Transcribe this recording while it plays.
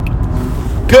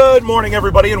Good morning,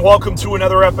 everybody, and welcome to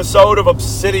another episode of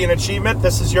Obsidian Achievement.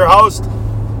 This is your host,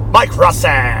 Mike Russing.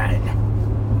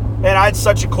 And I had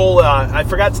such a cool, I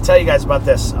forgot to tell you guys about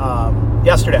this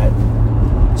yesterday.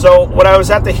 So when I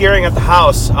was at the hearing at the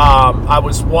house, I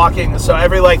was walking, so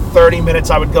every 30 minutes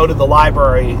I would go to the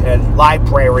library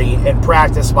and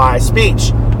practice my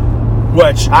speech,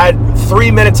 which I had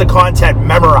 3 minutes of content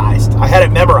memorized. I had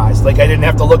it memorized, I didn't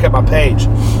have to look at my page.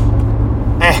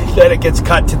 And then it gets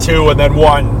cut to 2 and then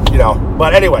 1,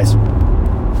 But anyways,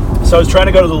 so I was trying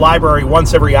to go to the library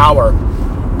once every hour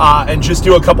and just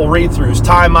do a couple read-throughs,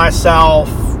 time myself,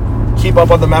 keep up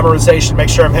on the memorization, make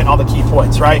sure I'm hitting all the key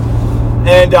points, right?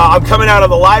 And I'm coming out of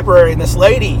the library, and this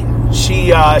lady, she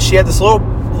had this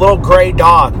little gray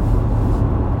dog.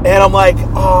 And I'm like,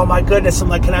 oh my goodness. I'm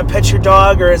like, can I pet your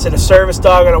dog, or is it a service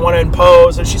dog and I want to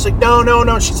impose? And she's like,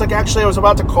 no. She's like, actually, I was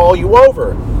about to call you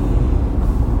over.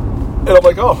 And I'm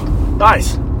like, oh,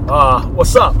 nice.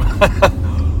 What's up?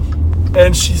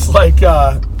 And she's like,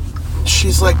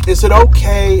 is it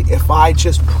okay if I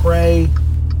just pray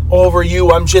over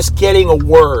you? I'm just getting a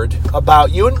word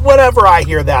about you. And whenever I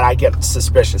hear that, I get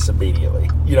suspicious immediately.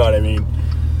 You know what I mean?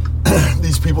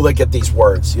 These people that get these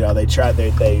words, they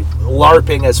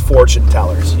LARPing as fortune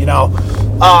tellers,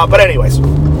 But anyways,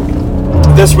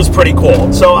 this was pretty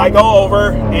cool. So I go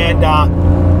over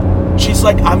and she's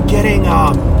like,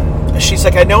 she's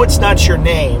like, I know it's not your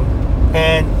name,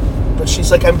 but she's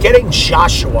like, I'm getting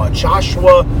Joshua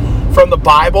from the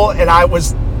Bible, and I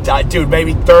was,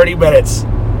 maybe 30 minutes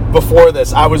before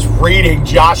this, I was reading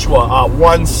Joshua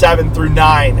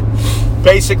 1:7-9,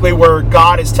 basically where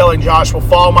God is telling Joshua,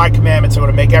 follow my commandments, I'm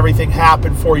going to make everything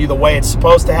happen for you the way it's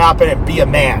supposed to happen, and be a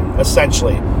man,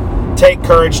 essentially. Take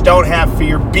courage, don't have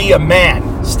fear, be a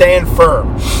man, stand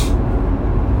firm.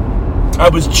 I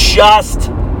was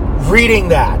just reading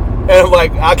that. And I'm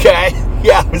like, okay,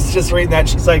 yeah, I was just reading that.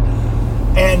 She's like,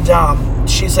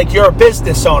 she's like, you're a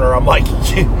business owner. I'm like,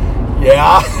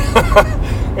 yeah.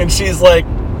 And she's like,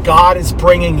 God is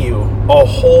bringing you a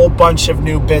whole bunch of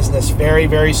new business very,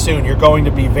 very soon. You're going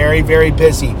to be very, very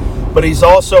busy. But he's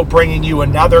also bringing you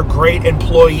another great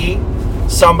employee,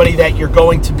 somebody that you're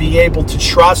going to be able to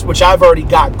trust, which I've already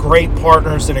got great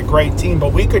partners and a great team.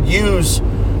 But we could use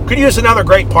another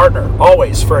great partner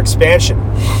always for expansion.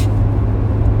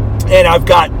 And I've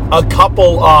got a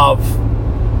couple of,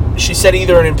 she said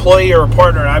either an employee or a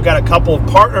partner, and I've got a couple of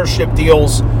partnership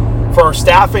deals for our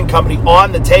staffing company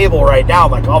on the table right now.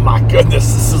 I'm like, oh my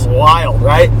goodness, this is wild,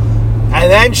 right?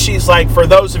 And then she's like, for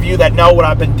those of you that know what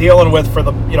I've been dealing with for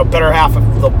the better half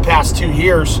of the past 2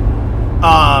 years,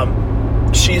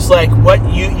 she's like,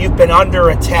 you've been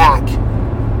under attack,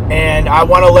 and I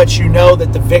want to let you know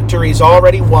that the victory's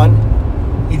already won.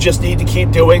 You just need to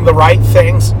keep doing the right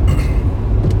things.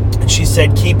 She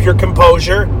said, keep your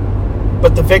composure,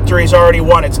 but the victory's already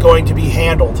won. It's going to be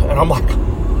handled. And I'm like,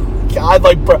 God,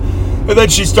 and then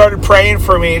she started praying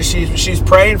for me, and she's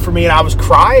praying for me, and I was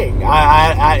crying.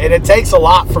 And it takes a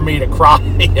lot for me to cry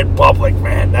in public,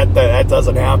 man. That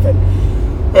doesn't happen.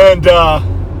 And,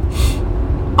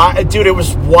 it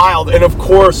was wild. And of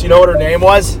course, you know what her name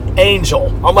was?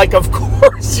 Angel. I'm like, of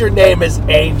course your name is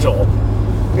Angel.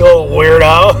 You little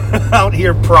weirdo out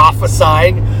here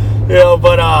prophesying.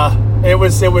 But it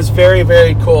was very,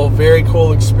 very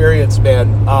cool experience,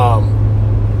 man.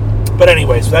 But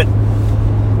anyways, this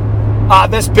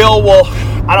bill will,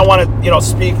 I don't want to,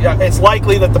 speak. It's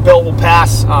likely that the bill will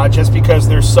pass just because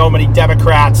there's so many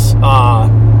Democrats, but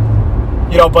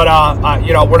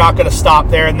we're not going to stop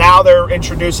there. And now they're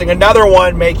introducing another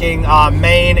one, making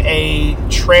Maine a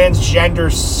transgender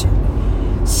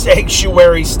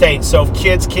sanctuary state. So if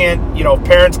kids can't, if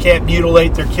parents can't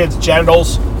mutilate their kids'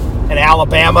 genitals in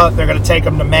Alabama, they're going to take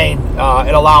them to Maine and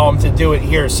allow them to do it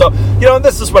here. So,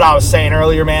 this is what I was saying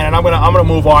earlier, man, and I'm gonna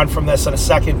move on from this in a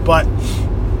second. But,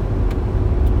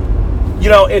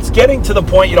 it's getting to the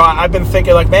point. I've been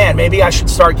thinking, man, maybe I should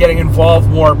start getting involved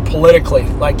more politically,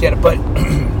 But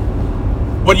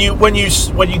when you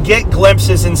get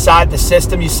glimpses inside the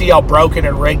system, you see how broken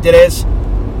and rigged it is.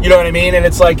 You know what I mean? And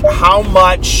it's like, how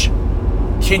much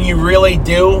can you really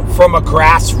do from a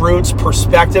grassroots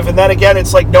perspective? And then again,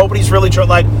 it's like nobody's really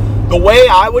trying. The way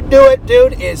I would do it,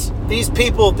 dude, is these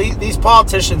people, these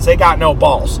politicians, they got no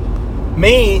balls.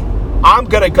 Me, I'm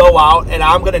gonna go out and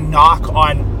I'm gonna knock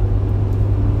on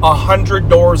 100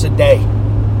 doors a day.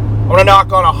 I'm gonna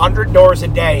knock on 100 doors a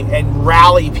day and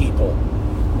rally people.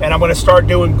 And I'm gonna start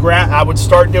doing I would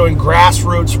start doing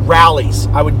grassroots rallies.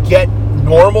 I would get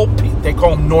they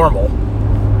call them normal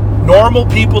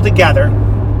people together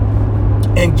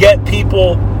and get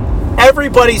people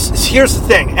here's the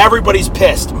thing, everybody's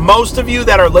pissed. Most of you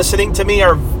that are listening to me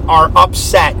are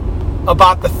upset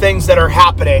about the things that are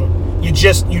happening. You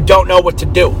don't know what to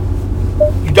do.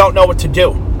 You don't know what to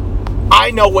do.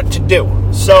 I know what to do.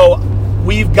 So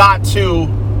we've got to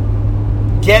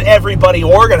get everybody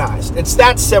organized. It's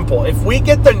that simple. If we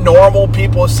get the normal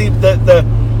people, see the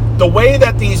way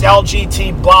that these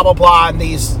LGBT blah blah blah and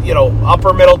these,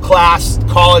 upper middle class,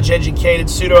 college educated,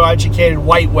 pseudo educated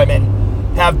white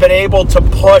women have been able to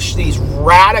push these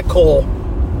radical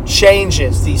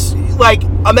changes. These, like,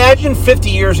 imagine 50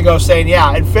 years ago saying,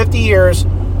 yeah, in 50 years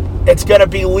it's going to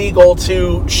be legal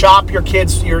to chop your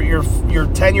kids, your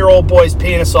 10-year-old boy's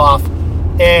penis off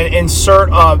and insert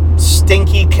a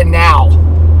stinky canal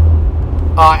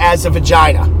as a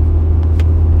vagina.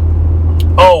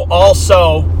 Oh,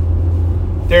 also,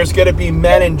 there's going to be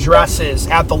men in dresses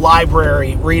at the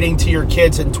library reading to your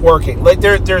kids and twerking. Like,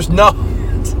 there's no...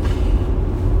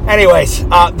 Anyways,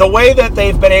 the way that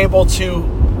they've been able to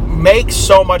make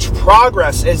so much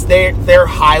progress is they're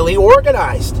highly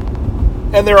organized.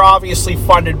 And they're obviously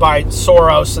funded by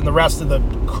Soros and the rest of the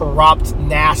corrupt,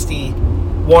 nasty,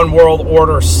 one world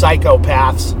order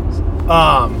psychopaths.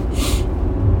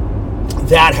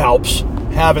 That helps,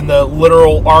 having the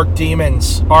literal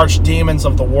archdemons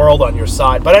of the world on your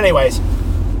side. But anyways,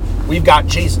 we've got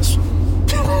Jesus.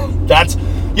 That's...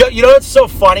 You know what's so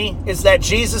funny is that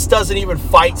Jesus doesn't even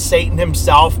fight Satan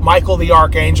himself. Michael the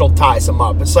Archangel ties him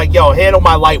up. It's like, yo, handle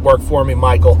my light work for me,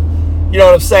 Michael. You know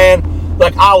what I'm saying?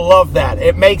 Like, I love that.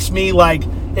 It makes me like,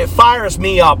 it fires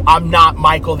me up. I'm not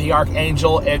Michael the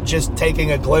Archangel. And just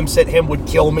taking a glimpse at him would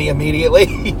kill me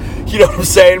immediately. You know what I'm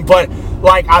saying? But,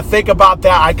 like, I think about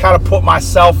that. I kind of put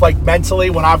myself, like, mentally,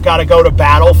 when I've got to go to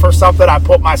battle for something, I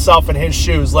put myself in his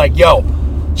shoes. Like, yo,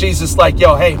 Jesus, like,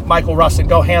 yo, hey, Michael Russin,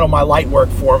 go handle my light work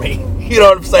for me. You know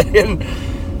what I'm saying?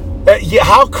 Yeah,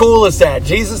 how cool is that?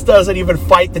 Jesus doesn't even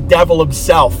fight the devil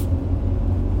himself.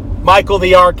 Michael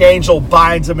the Archangel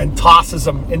binds him and tosses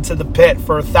him into the pit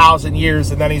for 1,000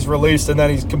 years, and then he's released, and then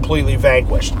he's completely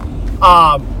vanquished.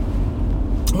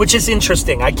 Which is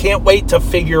interesting. I can't wait to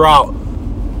figure out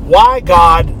why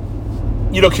God,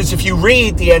 because if you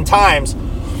read the end times,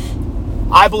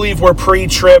 I believe we're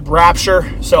pre-trib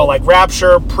rapture. So like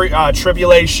rapture,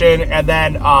 tribulation, and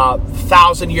then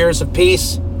 1,000 years of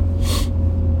peace.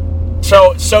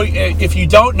 So if you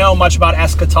don't know much about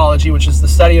eschatology, which is the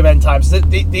study of end times,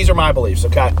 these are my beliefs,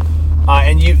 okay?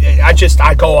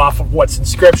 I go off of what's in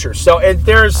Scripture. So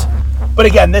but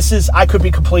again, I could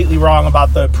be completely wrong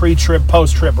about the pre-trib,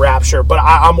 post-trib rapture, but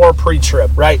I'm more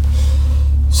pre-trib, right?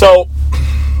 So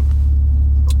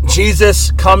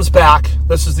Jesus comes back.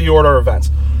 This is the order of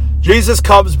events. Jesus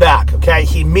comes back, okay?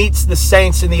 He meets the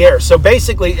saints in the air. So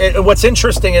basically, what's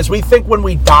interesting is we think when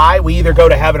we die, we either go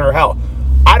to heaven or hell.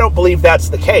 I don't believe that's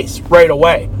the case right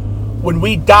away. When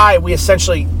we die, we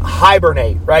essentially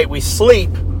hibernate, right? We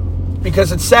sleep,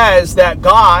 because it says that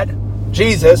God,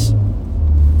 Jesus,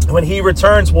 when he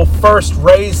returns, will first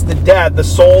raise the dead, the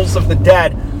souls of the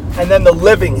dead, and then the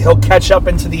living, he'll catch up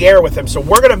into the air with him. So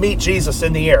we're going to meet Jesus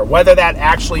in the air. Whether that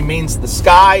actually means the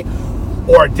sky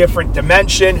or a different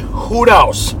dimension, who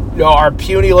knows? Our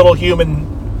puny little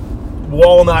human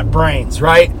walnut brains,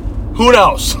 right? Who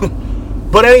knows?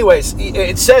 But anyways,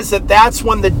 it says that that's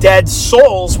when the dead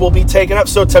souls will be taken up.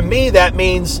 So to me, that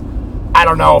means, I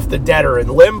don't know if the dead are in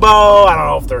limbo. I don't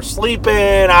know if they're sleeping.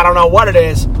 I don't know what it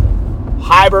is.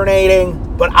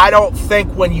 Hibernating. But I don't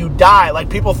think when you die, like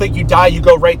people think you die, you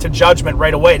go right to judgment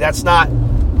right away. That's not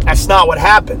what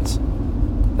happens.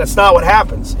 That's not what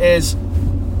happens. It's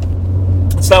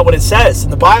not what it says in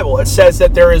the Bible. It says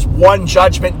that there is one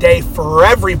judgment day for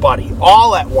everybody,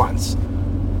 all at once.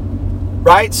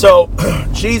 Right? So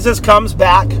Jesus comes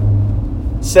back,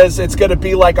 says it's going to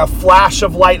be like a flash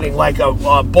of lightning, like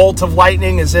a bolt of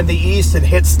lightning is in the east and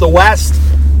hits the west.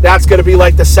 That's going to be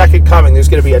like the second coming. There's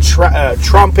going to be a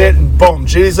trumpet, and boom,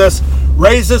 Jesus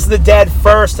raises the dead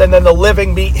first, and then the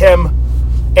living meet him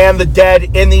and the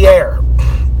dead in the air.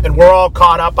 And we're all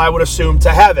caught up, I would assume, to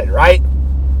heaven, right?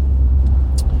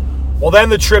 Well, then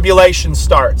the tribulation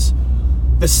starts.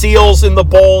 The seals and the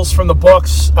bowls from the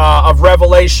books of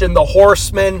Revelation, the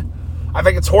horsemen. I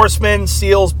think it's horsemen,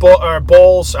 seals,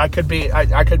 bowls. I could be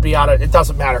on it. It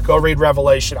doesn't matter. Go read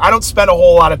Revelation. I don't spend a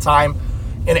whole lot of time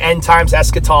in end times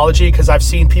eschatology because I've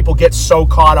seen people get so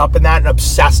caught up in that and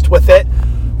obsessed with it.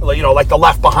 Like the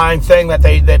Left Behind thing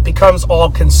that becomes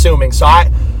all consuming. So I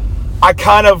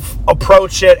kind of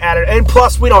approach it and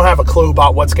plus we don't have a clue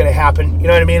about what's going to happen. You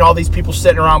know what I mean? All these people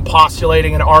sitting around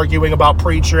postulating and arguing about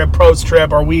pre-trib,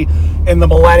 post-trib. Are we in the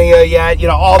millennia yet?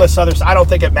 All this other stuff. I don't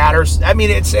think it matters. I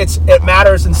mean, it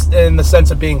matters in the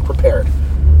sense of being prepared,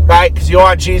 right? Because you don't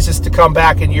want Jesus to come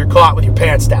back and you're caught with your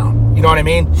pants down. You know what I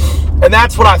mean? And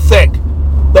that's what I think.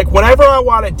 Like, whenever I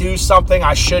want to do something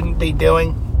I shouldn't be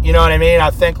doing, you know what I mean?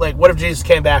 I think, like, what if Jesus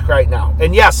came back right now?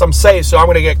 And yes, I'm saved, so I'm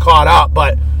going to get caught up,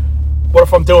 but what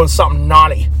if I'm doing something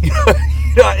naughty?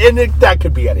 And that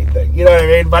could be anything. You know what I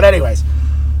mean? But anyways,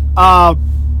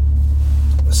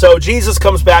 so Jesus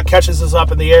comes back, catches us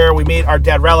up in the air. We meet our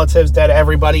dead relatives, dead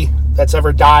everybody that's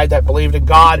ever died that believed in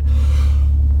God.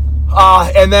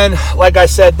 And then, like I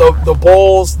said, the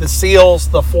bulls, the seals,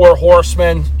 the 4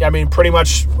 horsemen, I mean, pretty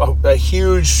much a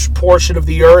huge portion of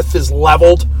the earth is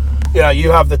leveled.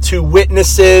 You have the 2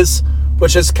 witnesses,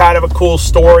 which is kind of a cool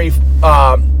story.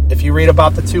 If you read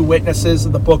about the 2 witnesses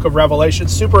in the book of Revelation,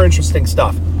 super interesting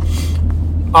stuff.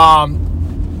 At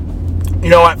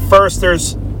first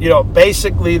there's,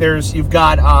 basically you've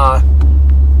got,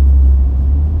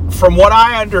 from what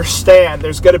I understand,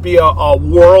 there's going to be a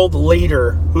world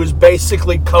leader who's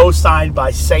basically co-signed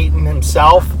by Satan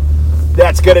himself.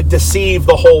 That's going to deceive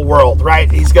the whole world,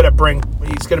 right? He's going to bring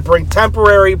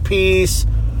temporary peace.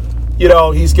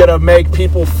 He's going to make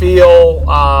people feel,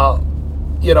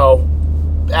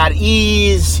 at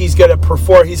ease. He's going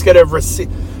to receive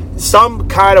some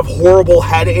kind of horrible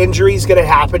head injury is going to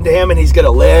happen to him, and he's going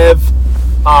to live.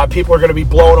 People are going to be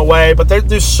blown away, but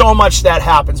there's so much that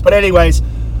happens. But anyways,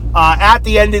 at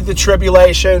the end of the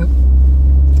tribulation,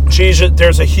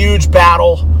 there's a huge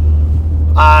battle.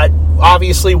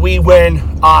 Obviously, we win,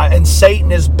 and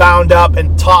Satan is bound up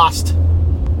and tossed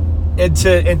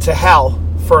into hell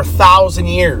for 1,000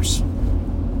 years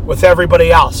with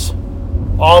everybody else,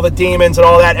 all the demons and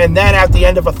all that. And then at the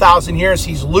end of 1,000 years,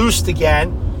 he's loosed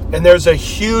again, and there's a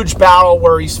huge battle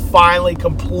where he's finally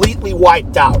completely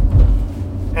wiped out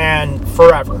and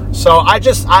forever. So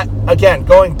again,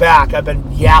 going back, I've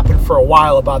been yapping for a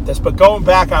while about this, but going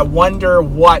back, I wonder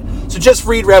so just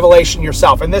read Revelation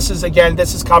yourself. And this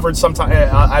is covered sometime,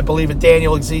 I believe, in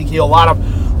Daniel, Ezekiel, a lot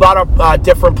of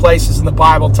different places in the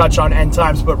Bible touch on end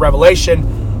times, but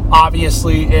Revelation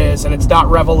obviously is, and it's not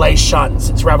Revelations,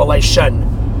 it's Revelation,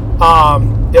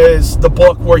 is the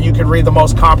book where you can read the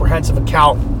most comprehensive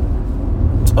account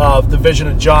of the vision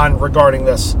of John regarding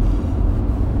this.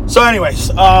 So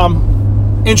anyways,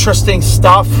 interesting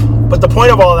stuff. But the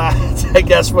point of all that, I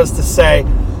guess, was to say,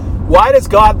 why does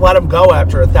God let him go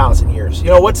after 1,000 years?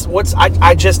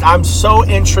 I'm so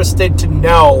interested to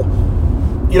know.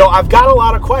 I've got a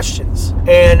lot of questions,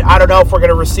 and I don't know if we're going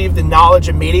to receive the knowledge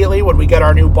immediately when we get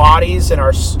our new bodies and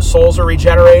our souls are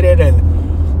regenerated. And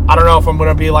I don't know if I'm going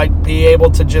to be able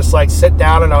to just sit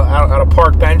down on a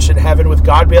park bench in heaven with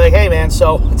God, and be like, hey man,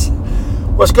 so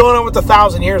what's going on with the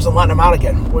 1,000 years and letting them out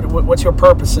again? What's your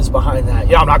purposes behind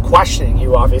that? I'm not questioning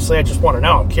you, obviously. I just want to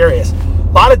know. I'm curious.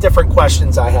 A lot of different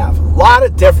questions I have.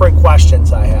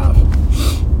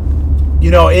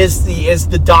 Is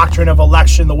the doctrine of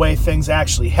election the way things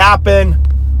actually happen?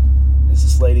 Is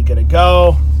this lady going to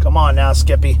go? Come on now,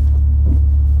 Skippy.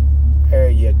 There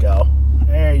you go.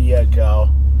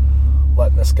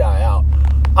 Letting this guy out.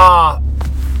 A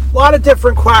lot of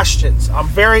different questions. I'm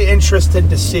very interested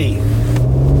to see.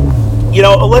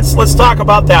 Let's talk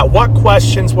about that. What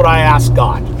questions would I ask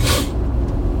God?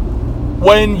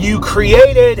 When you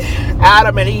created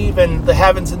Adam and Eve and the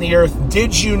heavens and the earth,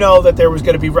 did you know that there was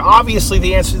going to be... Obviously,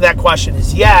 the answer to that question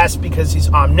is yes, because he's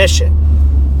omniscient.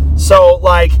 So,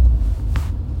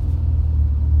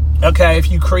 okay,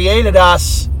 if you created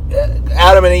us,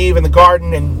 Adam and Eve in the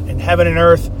garden and heaven and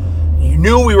earth, you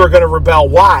knew we were going to rebel.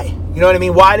 Why? You know what I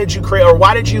mean? Why did you create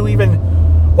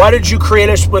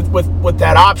us with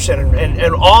that option?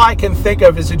 And all I can think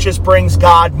of is it just brings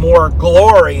God more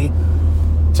glory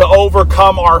to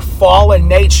overcome our fallen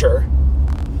nature.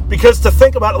 Because to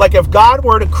think about it, if God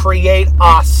were to create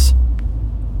us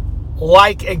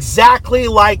exactly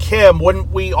like him, wouldn't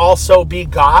we also be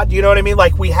God? You know what I mean?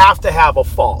 We have to have a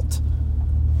fault.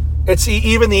 It's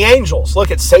even the angels.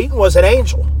 Look, Satan was an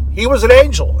angel. He was an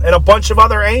angel, and a bunch of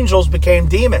other angels became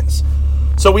demons.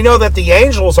 So we know that the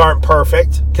angels aren't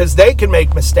perfect because they can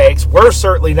make mistakes. We're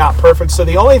certainly not perfect. So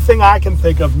the only thing I can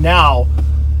think of now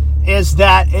is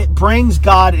that it brings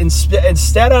God,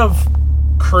 instead of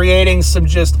creating some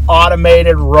just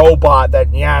automated robot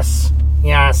that yes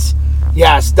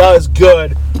does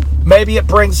good, maybe it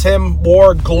brings him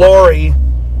more glory,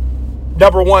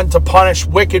 number one, to punish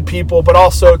wicked people, but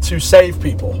also to save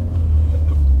people.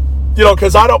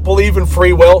 Because I don't believe in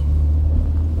free will.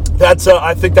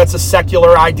 I think that's a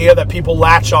secular idea that people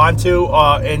latch onto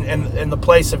in the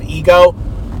place of ego.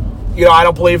 I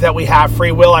don't believe that we have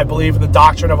free will. I believe in the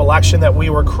doctrine of election, that we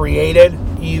were created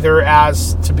either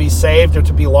as to be saved or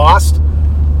to be lost.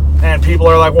 And people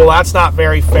are like, well, that's not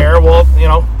very fair. Well,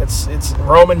 it's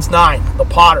Romans 9, the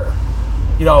potter.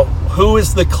 Who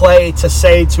is the clay to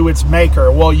say to its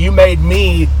maker, well, you made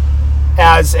me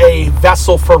as a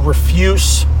vessel for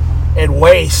refuse and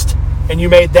waste, and you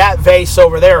made that vase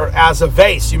over there as a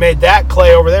vase. You made that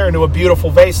clay over there into a beautiful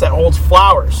vase that holds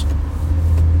flowers.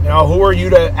 Who are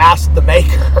you to ask the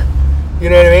maker? You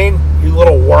know what I mean? You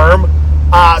little worm.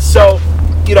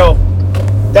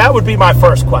 That would be my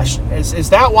first question. Is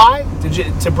that why?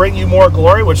 To bring you more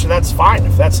glory? Which, that's fine.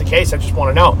 If that's the case, I just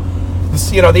want to know.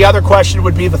 The other question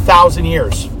would be the 1,000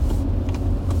 years.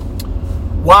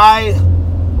 Why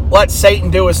let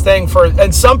Satan do his thing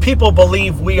and some people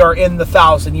believe we are in the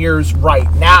 1,000 years right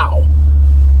now.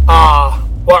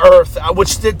 Earth,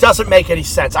 which it doesn't make any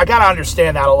sense. I got to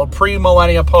understand that. A little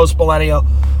pre-millennial, post-millennial.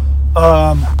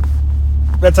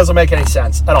 That doesn't make any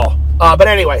sense at all. But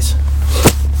anyways,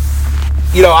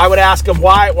 I would ask him,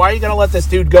 why are you going to let this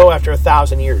dude go after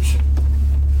 1,000 years?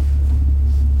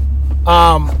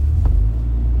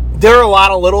 There are a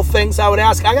lot of little things I would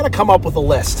ask. I got to come up with a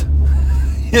list.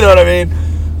 You know what I mean?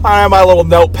 I have my little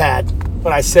notepad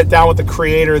when I sit down with the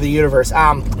creator of the universe.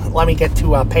 Let me get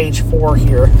to page 4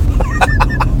 here.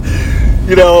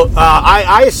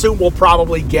 I assume we'll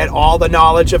probably get all the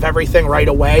knowledge of everything right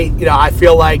away. I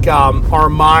feel like our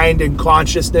mind and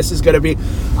consciousness is going to be...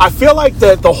 I feel like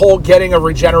the whole getting a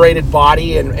regenerated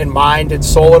body and mind and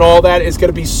soul and all that is going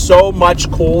to be so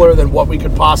much cooler than what we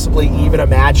could possibly even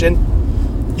imagine.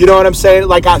 You know what I'm saying?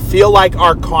 Like, I feel like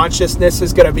our consciousness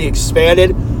is going to be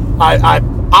expanded.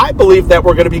 I believe that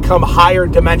we're going to become higher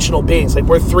dimensional beings. Like,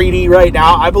 we're 3D right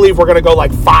now. I believe we're going to go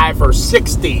like 5 or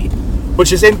 6D,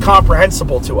 which is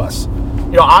incomprehensible to us.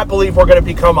 I believe we're going to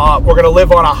become, we're going to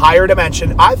live on a higher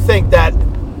dimension. I think that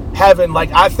heaven,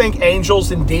 I think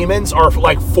angels and demons are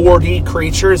like 4D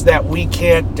creatures that we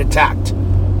can't detect.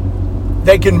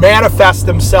 They can manifest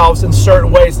themselves in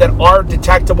certain ways that are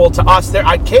detectable to us.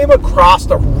 I came across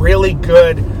a really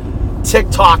good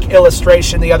TikTok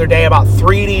illustration the other day about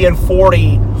 3D and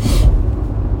 4D.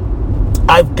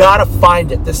 I've got to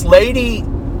find it. This lady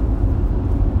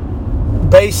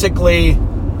basically,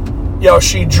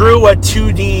 she drew a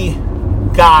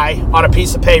 2D guy on a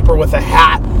piece of paper with a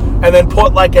hat and then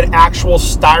put like an actual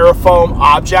styrofoam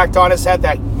object on his head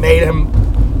that made him,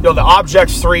 the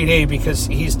object's 3D because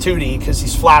he's 2D because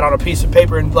he's flat on a piece of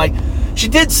paper. And she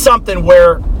did something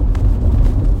where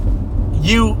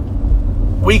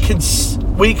we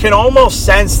can almost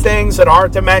sense things in our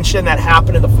dimension that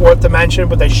happen in the 4th dimension,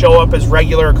 but they show up as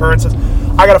regular occurrences.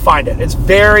 I gotta find it. It's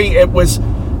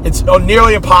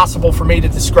nearly impossible for me to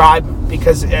describe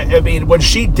because when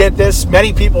she did this,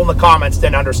 many people in the comments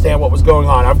didn't understand what was going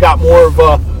on. I've got more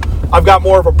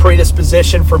of a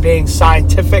predisposition for being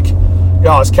scientific.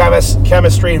 It's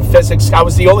chemistry and physics. I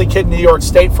was the only kid in New York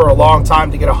State for a long time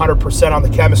to get 100% on the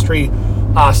chemistry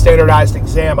standardized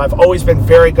exam. I've always been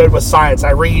very good with science.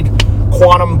 I read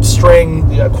quantum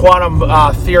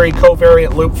theory,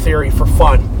 covariant loop theory for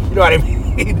fun. You know what I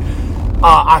mean?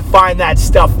 I find that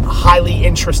stuff highly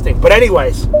interesting. But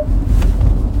anyways,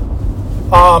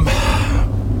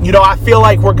 I feel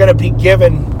like we're going to be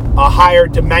given a higher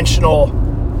dimensional,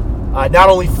 not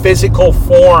only physical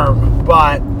form,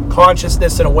 but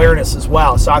consciousness and awareness as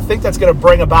well. So I think that's going to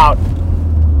bring about...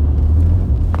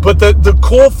 But the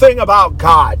cool thing about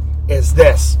God is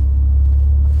this.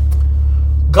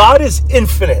 God is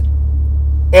infinite,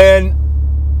 and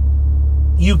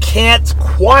you can't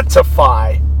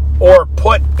quantify or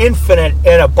put infinite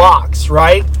in a box,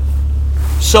 right?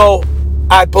 So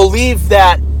I believe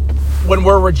that when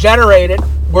we're regenerated,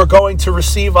 we're going to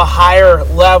receive a higher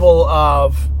level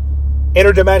of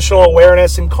interdimensional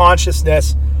awareness and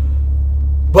consciousness.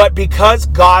 But because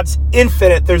God's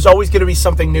infinite, there's always going to be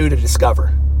something new to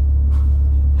discover.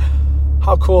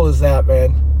 How cool is that,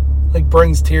 man?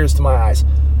 Brings tears to my eyes.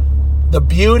 The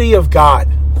beauty of God.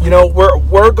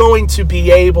 We're going to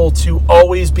be able to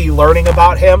always be learning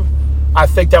about Him. I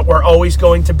think that we're always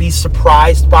going to be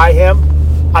surprised by Him.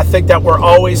 I think that we're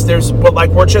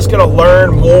just going to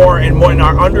learn more and more, and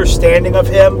our understanding of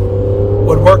Him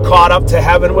when we're caught up to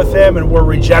heaven with Him and we're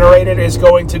regenerated is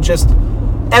going to just,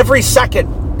 every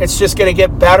second, it's just going to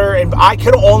get better. And I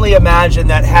can only imagine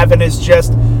that heaven is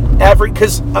just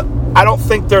because I don't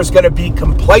think there's going to be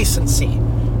complacency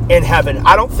in heaven.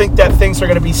 I don't think that things are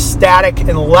going to be static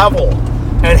and level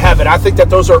in heaven. I think that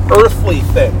those are earthly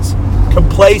things.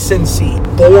 Complacency,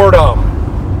 boredom.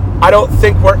 I don't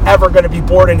think we're ever going to be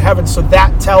bored in heaven. So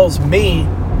that tells me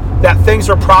that things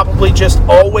are probably just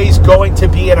always going to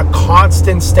be in a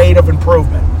constant state of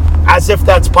improvement, as if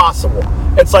that's possible.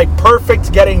 It's like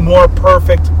perfect getting more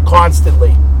perfect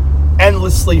constantly,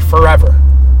 endlessly, forever.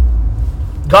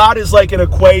 God is like an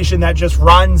equation that just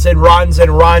runs and runs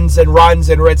and runs and runs.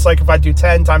 And it's like if I do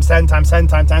 10 times 10 times 10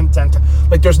 times 10 times 10,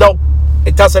 like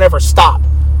it doesn't ever stop.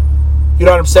 You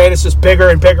know what I'm saying? It's just bigger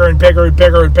and bigger and bigger and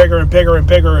bigger and bigger and bigger and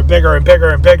bigger and bigger and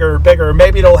bigger and bigger and bigger.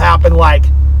 Maybe it'll happen like,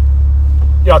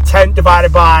 10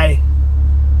 divided by,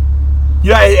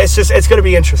 it's going to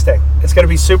be interesting. It's going to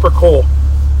be super cool.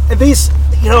 And these,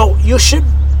 you should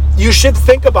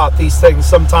think about these things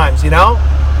sometimes,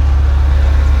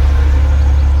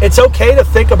 It's okay to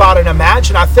think about and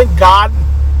imagine. I think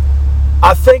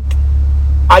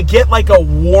I get like a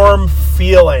warm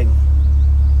feeling.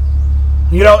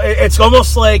 It's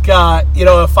almost like,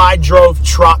 if I drove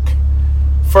truck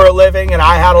for a living and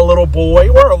I had a little boy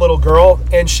or a little girl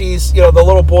and she's, the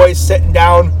little boy's sitting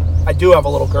down. I do have a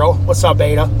little girl. What's up,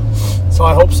 Ada? So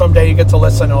I hope someday you get to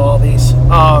listen to all these.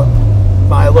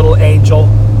 My little angel.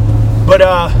 But,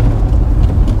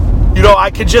 I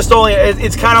could just only,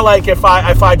 it's kind of like if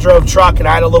I drove truck and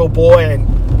I had a little boy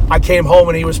and I came home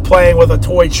and he was playing with a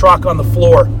toy truck on the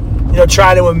floor,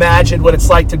 trying to imagine what it's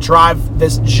like to drive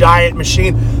this giant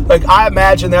machine. Like, I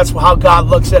imagine that's how God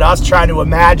looks at us, trying to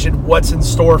imagine what's in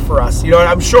store for us. And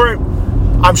I'm sure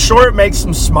it makes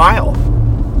him smile.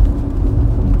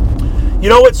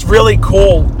 What's really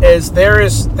cool is there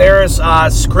is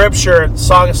scripture,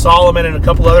 Song of Solomon and a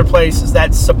couple other places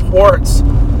that supports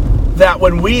that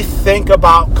when we think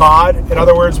about God, in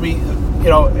other words, we, in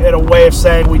a way of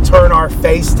saying we turn our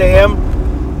face to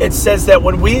him, it says that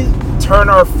when we turn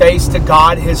our face to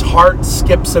God, his heart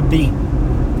skips a beat.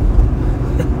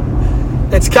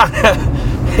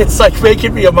 It's like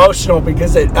making me emotional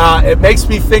because it makes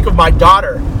me think of my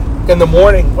daughter in the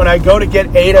morning. When I go to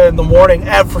get Ada in the morning,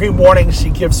 every morning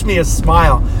she gives me a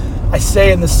smile. I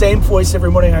say in the same voice every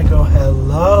morning, I go,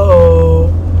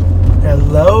 hello,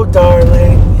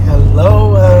 darling,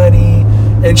 hello, honey.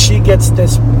 And she gets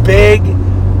this big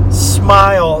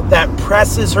smile that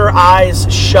presses her eyes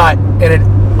shut, and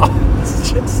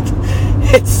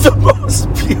it's the most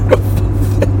beautiful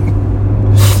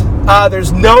thing.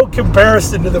 There's no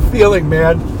comparison to the feeling,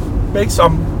 man.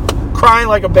 I'm crying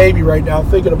like a baby right now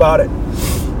thinking about it.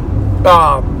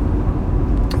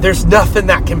 There's nothing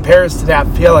that compares to that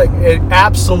feeling. It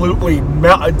absolutely,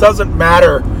 it doesn't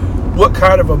matter what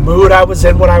kind of a mood I was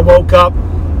in when I woke up.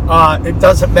 It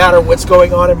doesn't matter what's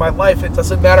going on in my life. It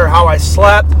doesn't matter how I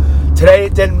slept. Today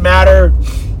it didn't matter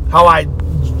how I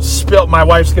spilled. My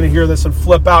wife's going to hear this and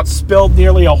flip out. Spilled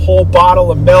nearly a whole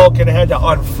bottle of milk and had to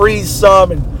unfreeze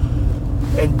some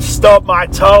and stubbed my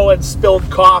toe and spilled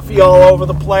coffee all over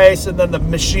the place. And then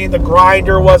the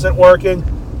grinder wasn't working.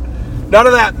 None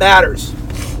of that matters.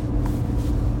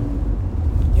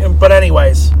 But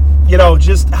anyways,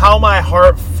 just how my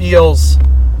heart feels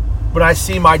when I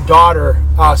see my daughter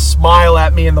smile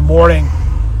at me in the morning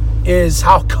is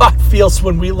how God feels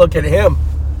when we look at him.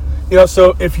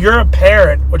 So if you're a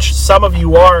parent, which some of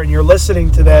you are, and you're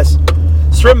listening to this,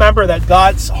 just remember that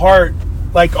God's heart,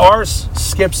 like ours,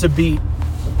 skips a beat.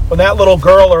 When that little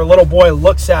girl or little boy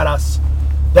looks at us,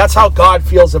 that's how God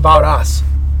feels about us.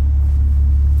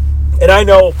 And I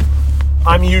know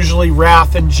I'm usually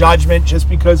wrath and judgment just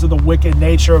because of the wicked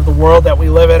nature of the world that we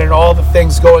live in and all the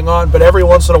things going on. But every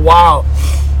once in a while,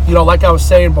 like I was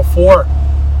saying before,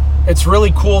 it's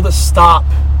really cool to stop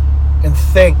and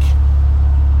think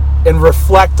and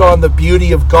reflect on the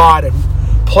beauty of God and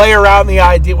play around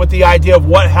with the idea of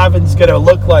what heaven's going to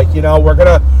look like.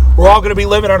 We're all going to be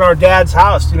living in our dad's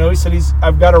house. He said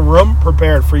I've got a room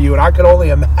prepared for you, and I can only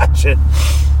imagine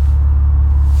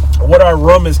what our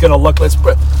room is going to look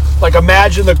like.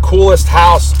 Imagine the coolest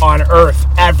house on earth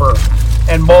ever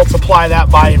and multiply that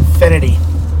by infinity.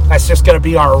 That's just going to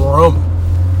be our room.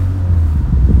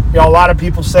 A lot of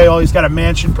people say, oh, he's got a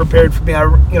mansion prepared for me.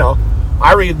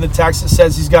 I read in the text that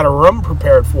says he's got a room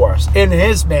prepared for us in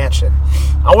his mansion.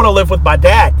 I want to live with my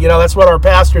dad. That's what our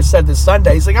pastor said this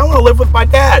Sunday. He's like, I want to live with my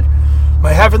dad,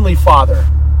 my heavenly Father.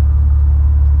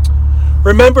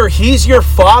 Remember, he's your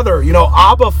father.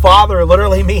 Abba, Father,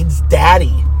 literally means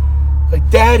daddy. Like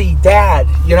daddy, dad,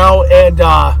 and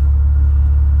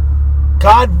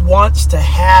God wants to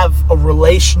have a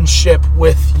relationship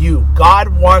with you. God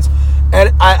wants,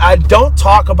 and I don't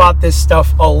talk about this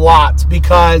stuff a lot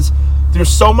because there's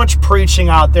so much preaching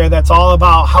out there that's all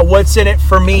about what's in it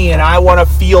for me, and I want to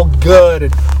feel good,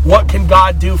 and what can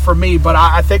God do for me. But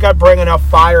I think I bring enough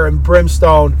fire and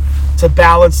brimstone to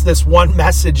balance this one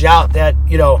message out that,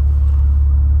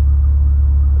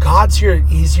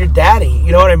 he's your daddy.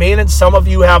 You know what I mean? And some of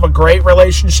you have a great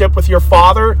relationship with your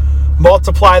father.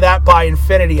 Multiply that by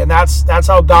infinity, and that's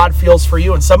how God feels for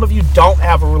you. And some of you don't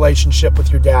have a relationship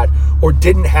with your dad or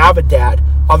didn't have a dad.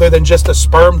 other than just a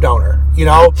sperm donor,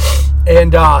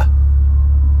 And,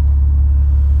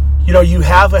 you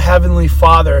have a Heavenly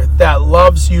Father that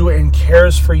loves you and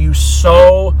cares for you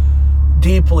so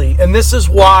deeply. And this is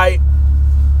why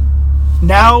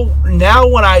now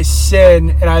when I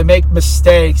sin and I make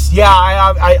mistakes,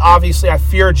 I obviously I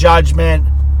fear judgment,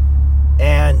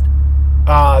 and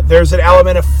there's an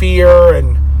element of fear,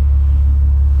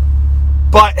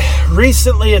 but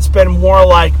recently it's been more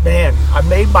like, man, I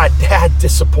made my dad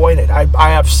disappointed.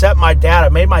 I upset my dad. I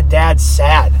made my dad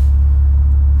sad.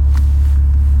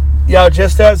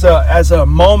 Just as a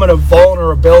moment of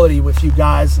vulnerability with you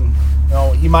guys, and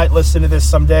you might listen to this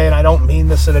someday, and I don't mean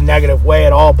this in a negative way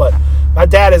at all, but my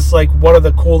dad is like one of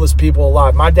the coolest people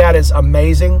alive. My dad is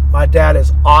amazing. My dad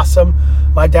is awesome.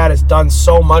 My dad has done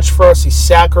so much for us. He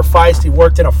sacrificed. He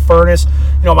worked in a furnace.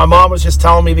 My mom was just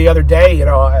telling me the other day,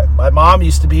 my mom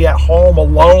used to be at home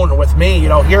alone with me.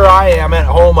 Here I am at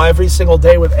home every single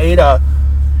day with Ada.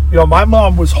 My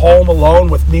mom was home alone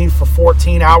with me for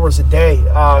 14 hours a day,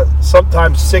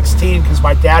 sometimes 16, because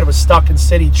my dad was stuck in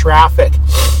city traffic.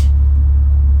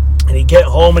 And he'd get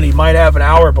home and he might have an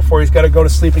hour before he's got to go to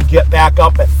sleep and get back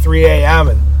up at 3 a.m.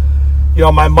 And,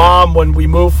 my mom, when we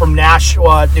moved from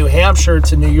Nashua, New Hampshire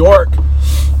to New York,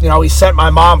 he sent my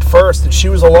mom first, and she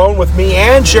was alone with me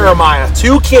and Jeremiah,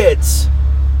 2 kids.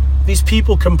 These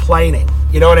people complaining,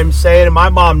 you know what I'm saying? And my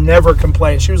mom never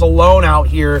complained. She was alone out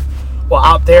here,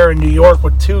 out there in New York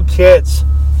with 2 kids,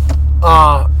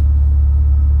 alone.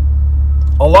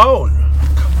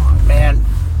 Come on, man.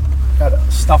 Got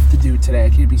stuff to do today. I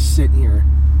can't be sitting here.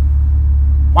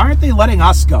 Why aren't they letting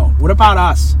us go? What about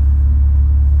us?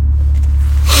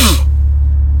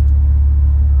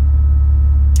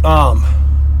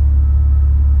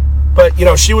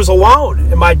 But she was alone,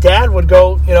 and my dad would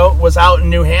go, was out in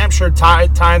New Hampshire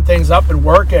tying things up and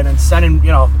working and sending,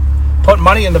 putting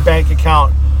money in the bank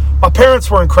account. My parents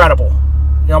were incredible.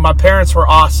 My parents were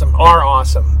awesome, are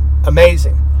awesome,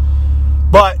 amazing.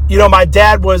 But, my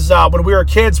dad was, when we were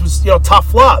kids, was,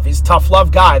 tough love. He's a tough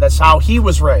love guy. That's how he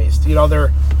was raised. All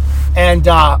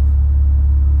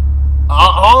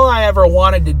I ever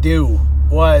wanted to do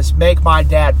was make my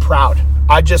dad proud.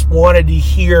 I just wanted to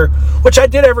hear, which I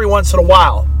did every once in a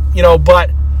while, but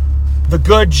the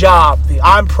good job, the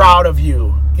I'm proud of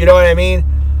you, you know what I mean?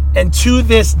 And to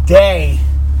this day,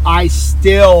 I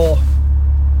still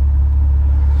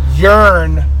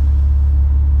yearn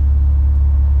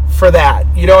for that,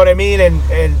 you know what I mean?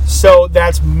 And so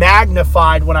that's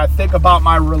magnified when I think about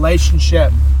my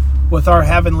relationship with our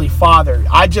Heavenly Father.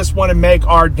 I just want to make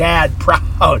our dad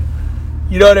proud.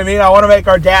 You know what I mean? I want to make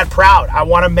our dad proud. I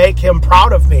want to make him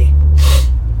proud of me.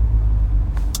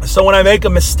 So when I make a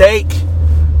mistake,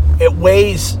 it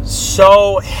weighs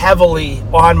so heavily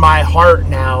on my heart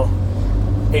now.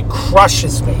 It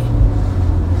crushes me.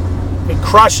 It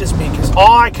crushes me because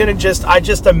I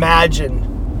just imagine,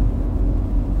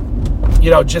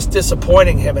 just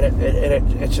disappointing him. And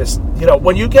it just,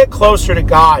 when you get closer to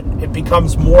God, it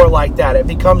becomes more like that. It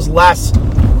becomes less,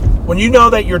 when you know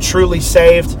that you're truly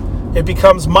saved, it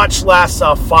becomes much less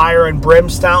fire and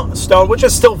brimstone, which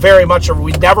is still very much,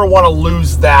 we never want to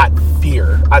lose that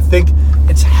fear. I think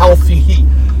it's healthy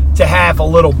to have a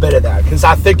little bit of that, because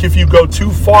I think if you go too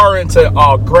far into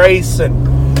grace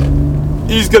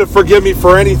and he's going to forgive me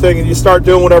for anything, and you start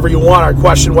doing whatever you want, I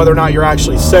question whether or not you're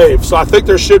actually saved. So I think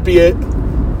there should be a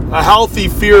healthy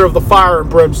fear of the fire and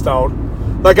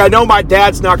brimstone. Like, I know my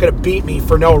dad's not going to beat me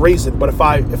for no reason, but if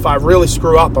I really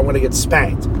screw up, I'm going to get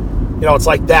spanked. It's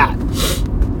like that.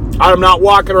 I'm not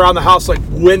walking around the house like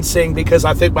wincing because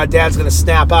I think my dad's going to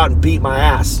snap out and beat my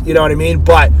ass. You know what I mean?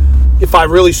 But if I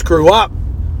really screw up,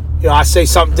 I say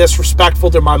something disrespectful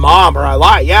to my mom or I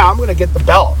lie, I'm going to get the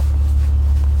belt.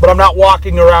 But I'm not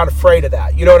walking around afraid of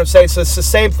that. You know what I'm saying? So it's the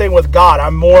same thing with God.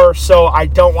 I'm more so I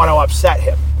don't want to upset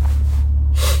him.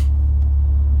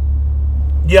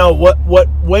 What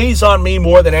weighs on me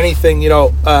more than anything,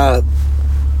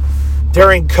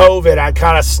 during COVID, I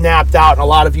kind of snapped out, and a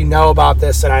lot of you know about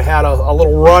this, and I had a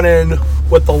little run-in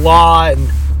with the law, and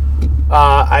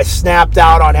I snapped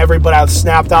out on everybody. I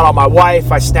snapped out on my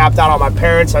wife. I snapped out on my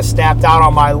parents. I snapped out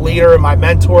on my leader and my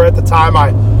mentor at the time.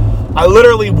 I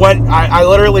literally went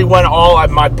all,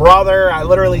 my brother. I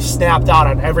literally snapped out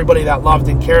on everybody that loved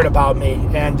and cared about me,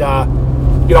 and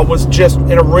was just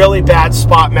in a really bad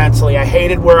spot mentally. I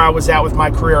hated where I was at with my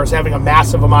career. I was having a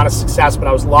massive amount of success, but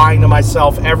I was lying to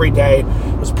myself every day.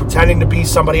 I was pretending to be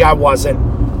somebody I wasn't.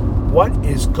 What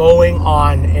is going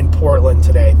on in Portland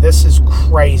today? This is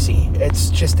crazy. It's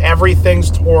just everything's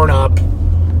torn up.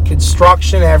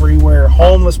 Construction everywhere.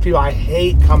 Homeless people. I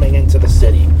hate coming into the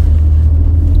city.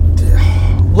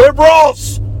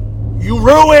 Liberals! You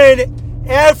ruin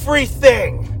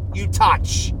everything you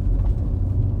touch.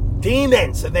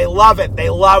 Demons, and they love it. They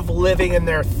love living in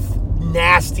their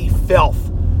nasty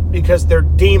filth because they're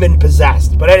demon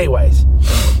possessed. But anyways,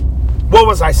 what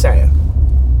was I saying?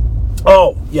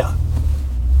 Oh, yeah.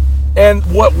 And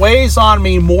what weighs on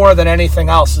me more than anything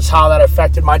else is how that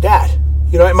affected my dad.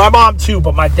 You know, and my mom too,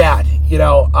 but my dad, you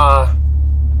know,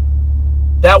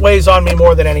 that weighs on me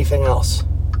more than anything else.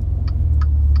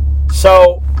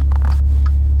 So,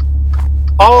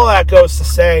 all that goes to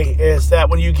say is that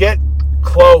when you get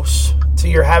close to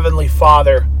your Heavenly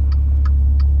Father,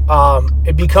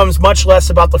 it becomes much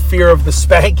less about the fear of the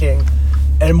spanking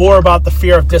and more about the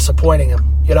fear of disappointing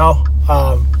Him, you know?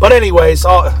 But anyways,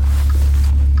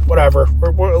 whatever.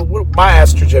 My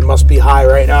estrogen must be high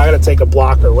right now. I gotta take a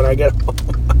blocker when I get home.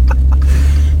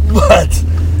 But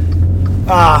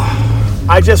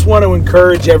I just want to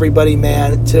encourage everybody,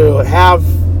 man, to have,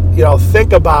 you know,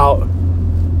 think about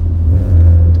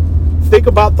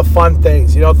the fun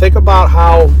things. You know, think about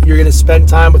how you're going to spend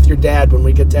time with your dad when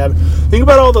we get to heaven. Think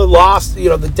about all the lost, you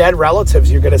know, the dead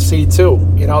relatives you're going to see too.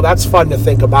 You know, that's fun to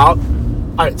think about.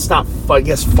 It's not, I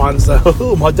guess, fun's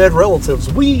my dead relatives.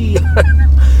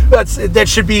 That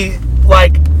should be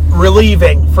like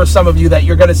relieving for some of you that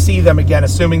you're going to see them again,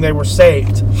 assuming they were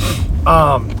saved.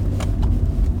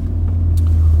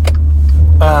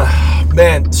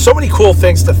 Man, so many cool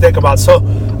things to think about. So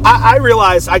I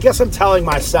realize, I guess I'm telling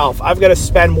myself, I've got to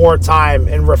spend more time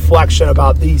in reflection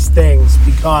about these things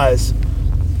because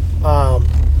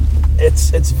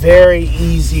it's very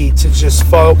easy to just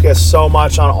focus so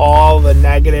much on all the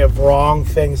negative, wrong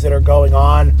things that are going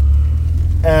on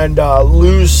and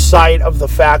lose sight of the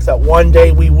fact that one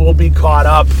day we will be caught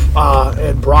up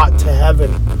and brought to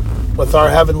heaven with our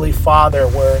Heavenly Father,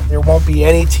 where there won't be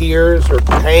any tears or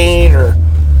pain or.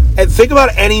 And think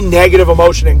about any negative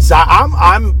emotion, anxiety.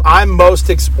 I'm most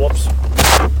whoops.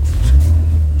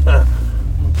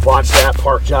 Watch that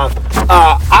part, John.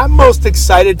 I'm most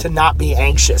excited to not be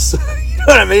anxious. You know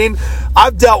what I mean?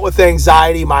 I've dealt with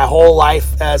anxiety my whole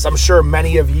life, as I'm sure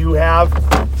many of you have,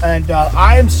 and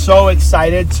I am so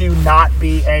excited to not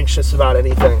be anxious about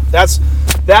anything. That's.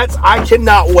 I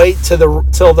cannot wait till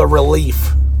the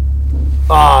relief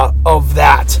of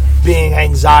that being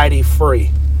anxiety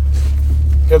free.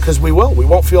 Because we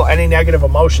won't feel any negative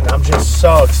emotion. I'm just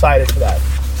so excited for that.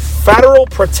 Federal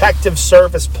Protective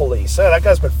Service Police. That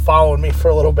guy's been following me for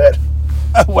a little bit.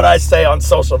 What I say on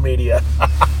social media.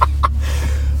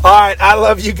 All right, I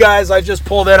love you guys. I just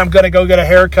pulled in. I'm going to go get a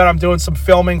haircut. I'm doing some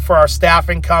filming for our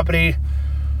staffing company.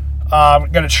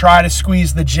 I'm going to try to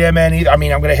squeeze the gym in. I'm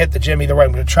going to hit the gym either way.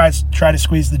 I'm going to try to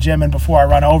squeeze the gym in before I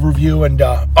run overview. And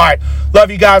all right, love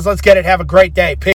you guys. Let's get it. Have a great day. Peace.